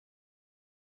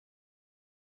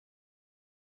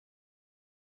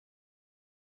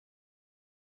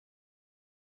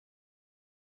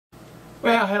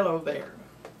Well, hello there.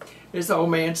 It's old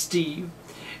man Steve,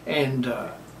 and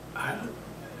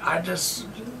I just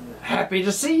happy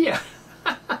to see you.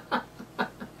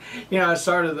 You know, I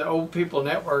started the Old People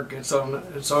Network. It's on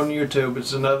YouTube.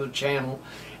 It's another channel,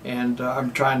 and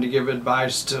I'm trying to give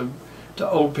advice to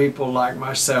old people like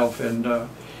myself and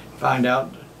find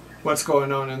out what's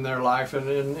going on in their life. And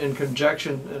in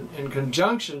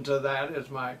conjunction to that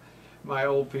is my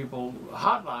Old People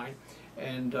hotline.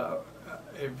 And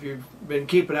if you've been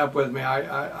keeping up with me,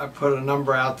 I put a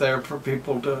number out there for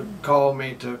people to call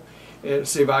me to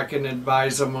see if I can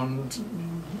advise them on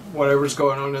whatever's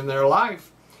going on in their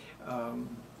life.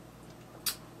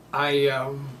 I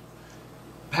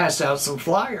passed out some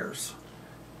flyers.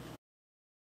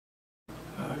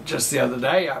 Just the other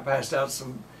day I passed out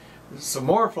some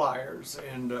more flyers,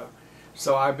 and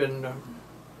so I've been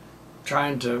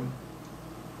trying to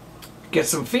get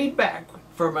some feedback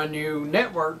for my new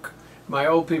network, my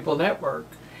Old People Network,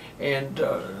 and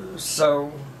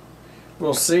so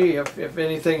we'll see if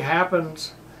anything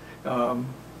happens.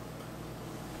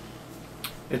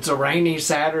 It's a rainy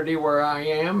Saturday where I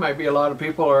am. Maybe a lot of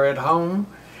people are at home,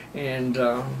 and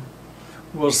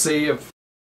we'll see if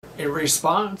in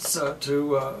response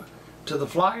to the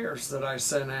flyers that I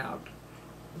sent out.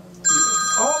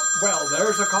 Oh, well,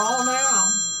 there's a call now.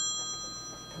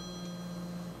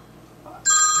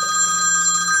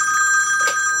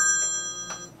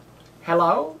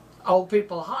 Hello? Old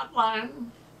People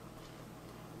Hotline?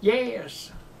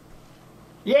 Yes.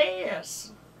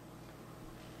 Yes.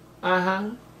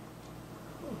 Uh-huh.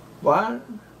 What?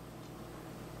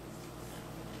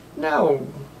 No.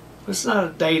 It's not a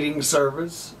dating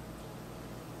service.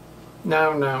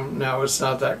 No, it's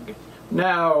not that.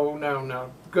 No.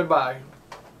 Goodbye.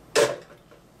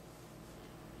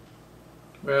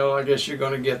 Well, I guess you're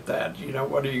going to get that. You know,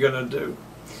 what are you going to do?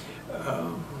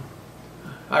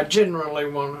 I generally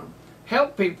want to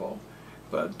help people,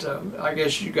 but I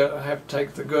guess you got to have to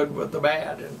take the good with the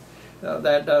bad, and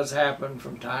that does happen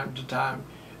from time to time.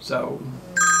 So,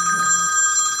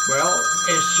 well,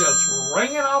 it's just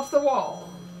ringing off the wall.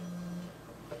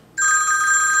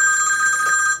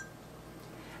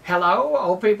 Hello,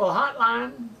 Old People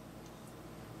Hotline?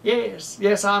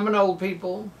 Yes, I'm an old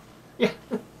people. Yeah.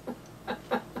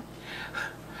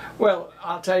 Well,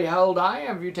 I'll tell you how old I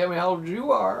am if you tell me how old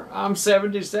you are. I'm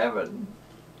 77.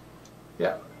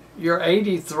 Yeah, you're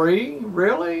 83?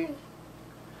 Really?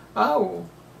 Oh.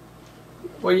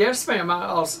 Well, yes, ma'am.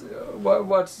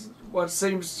 What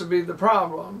seems to be the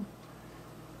problem?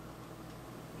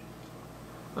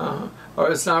 Or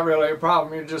it's not really a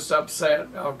problem. You're just upset.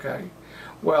 Okay.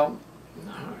 Well,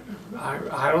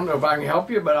 I don't know if I can help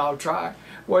you, but I'll try.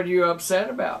 What are you upset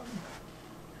about?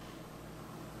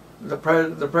 The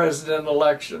president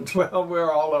elections. Well,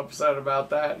 we're all upset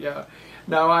about that. Yeah.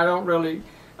 No, I don't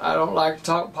like to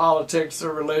talk politics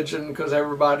or religion because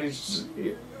everybody's.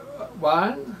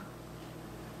 What?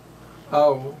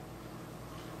 Oh.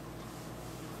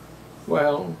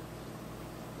 Well,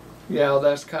 yeah,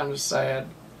 that's kind of sad.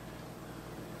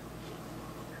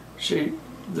 This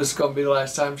is going to be the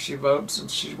last time she votes,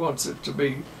 and she wants it to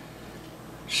be.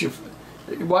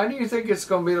 Why do you think it's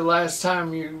going to be the last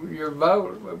time you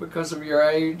vote? Because of your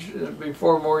age? It'll be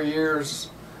 4 more years,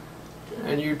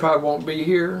 and you probably won't be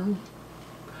here.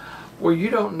 Well, you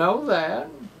don't know that.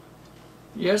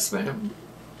 Yes, ma'am.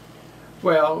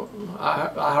 Well,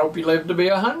 I hope you live to be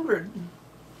 100.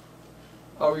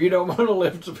 Oh, you don't want to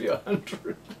live to be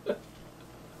 100.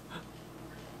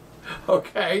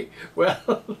 Okay,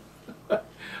 well,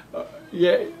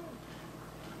 yeah.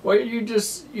 Well, you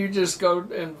just go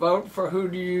and vote for who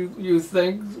do you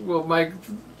think will make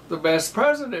the best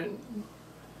president.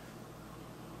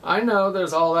 I know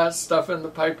there's all that stuff in the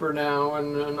paper now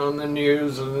and on the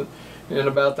news and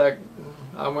about that.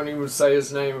 I won't even say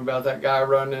his name, about that guy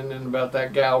running and about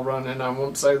that gal running. I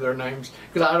won't say their names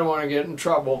because I don't want to get in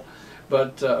trouble.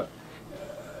 But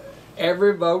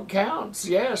every vote counts.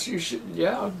 Yes, you should.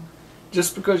 Yeah,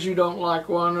 just because you don't like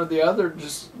one or the other,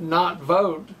 just not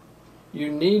vote. You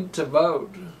need to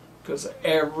vote because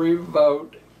every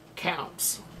vote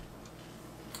counts.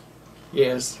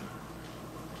 Yes.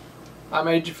 I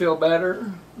made you feel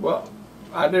better? Well,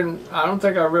 I don't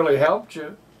think I really helped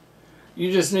you.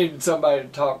 You just needed somebody to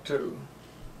talk to.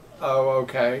 Oh,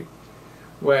 okay.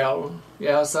 Well,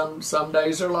 yeah, some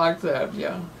days are like that,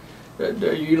 yeah.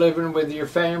 Are you living with your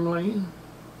family?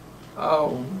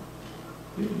 Oh,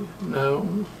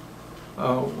 no.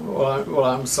 Oh, well,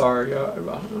 I'm sorry.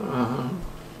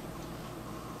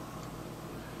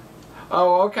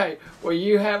 Oh, okay. Well,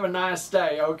 you have a nice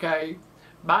day, okay?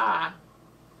 Bye.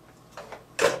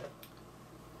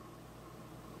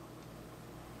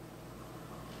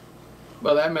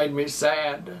 Well, that made me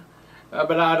sad.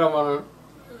 But I don't want to.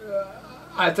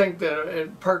 I think that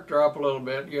it perked her up a little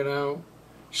bit, you know.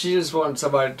 She just wanted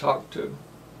somebody to talk to.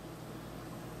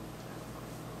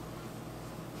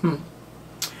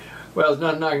 Well, there's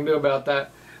nothing I can do about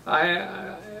that.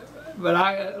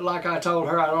 But like I told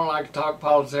her, I don't like to talk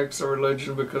politics or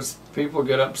religion because people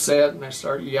get upset and they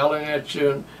start yelling at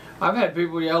you. And I've had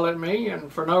people yell at me,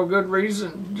 and for no good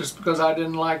reason, just because I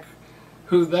didn't like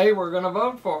who they were going to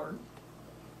vote for.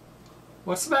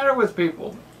 What's the matter with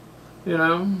people? You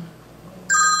know?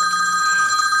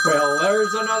 Well,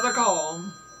 there's another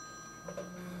call.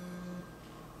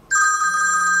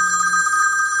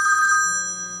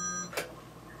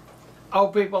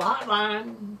 Old People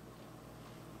Hotline.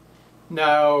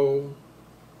 No.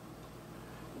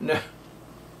 No.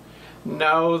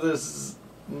 No,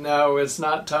 no, it's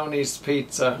not Tony's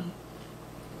Pizza.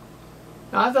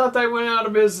 I thought they went out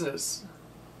of business.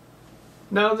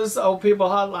 No, this is Old People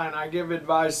Hotline. I give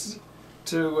advice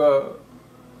to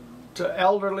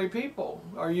elderly people.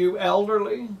 Are you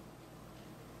elderly?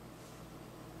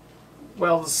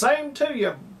 Well, the same to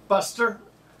you, Buster.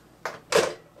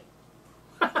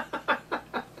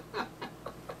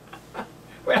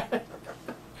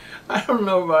 I don't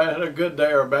know if I had a good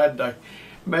day or a bad day.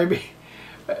 Maybe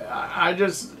I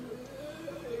just,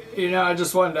 you know, I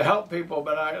just wanted to help people,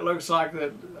 but it looks like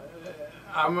that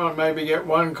I'm going to maybe get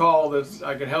one call that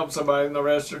I can help somebody and the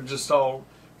rest are just all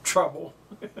trouble.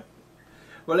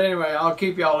 Well, anyway, I'll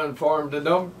keep y'all informed, and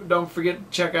don't forget to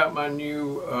check out my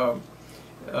new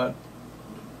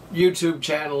YouTube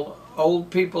channel, Old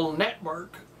People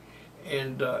Network,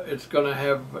 and it's going to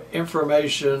have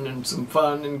information and some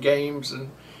fun and games and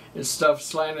stuff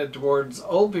slanted towards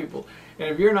old people. And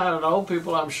if you're not an old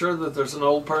people, I'm sure that there's an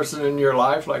old person in your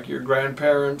life, like your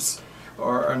grandparents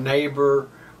or a neighbor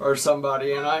or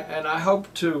somebody, and I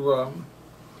hope to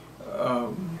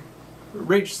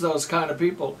reach those kind of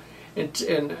people,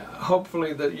 and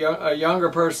hopefully that a younger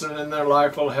person in their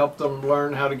life will help them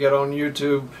learn how to get on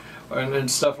YouTube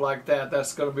and stuff like that.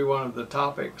 That's going to be one of the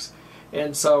topics.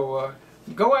 And so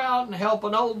go out and help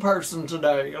an old person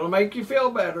today. It'll make you feel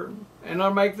better, and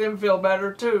it'll make them feel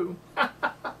better too.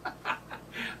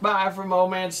 Bye from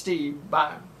Old Man Steve.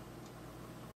 Bye.